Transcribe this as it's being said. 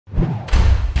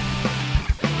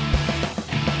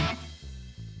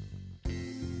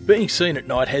Being seen at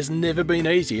night has never been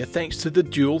easier thanks to the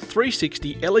dual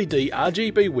 360 LED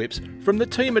RGB whips from the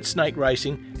team at Snake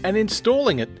Racing, and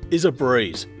installing it is a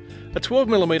breeze. A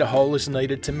 12mm hole is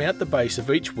needed to mount the base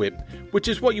of each whip, which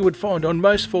is what you would find on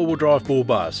most four-wheel drive bull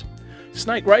bars.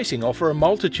 Snake Racing offer a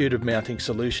multitude of mounting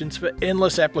solutions for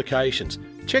endless applications.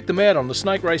 Check them out on the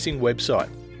Snake Racing website.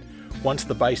 Once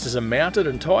the bases are mounted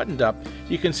and tightened up,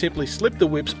 you can simply slip the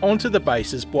whips onto the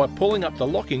bases by pulling up the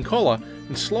locking collar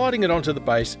and sliding it onto the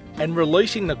base and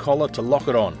releasing the collar to lock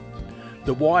it on.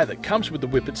 The wire that comes with the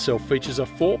whip itself features a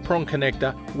 4-prong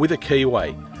connector with a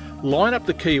keyway. Line up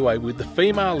the keyway with the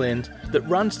female end that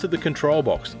runs to the control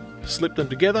box, slip them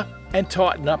together and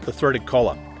tighten up the threaded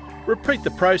collar. Repeat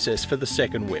the process for the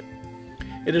second whip.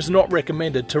 It is not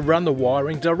recommended to run the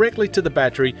wiring directly to the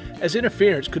battery, as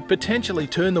interference could potentially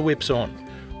turn the whips on.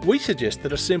 We suggest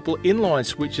that a simple inline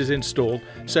switch is installed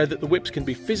so that the whips can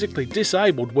be physically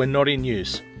disabled when not in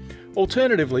use.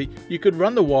 Alternatively, you could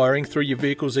run the wiring through your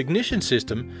vehicle's ignition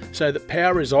system so that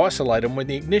power is isolated when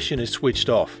the ignition is switched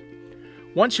off.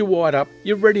 Once you're wired up,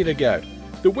 you're ready to go.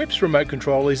 The whip's remote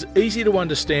control is easy to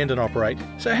understand and operate,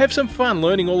 so have some fun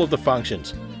learning all of the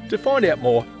functions. To find out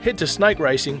more, head to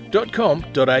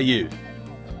snakeracing.com.au.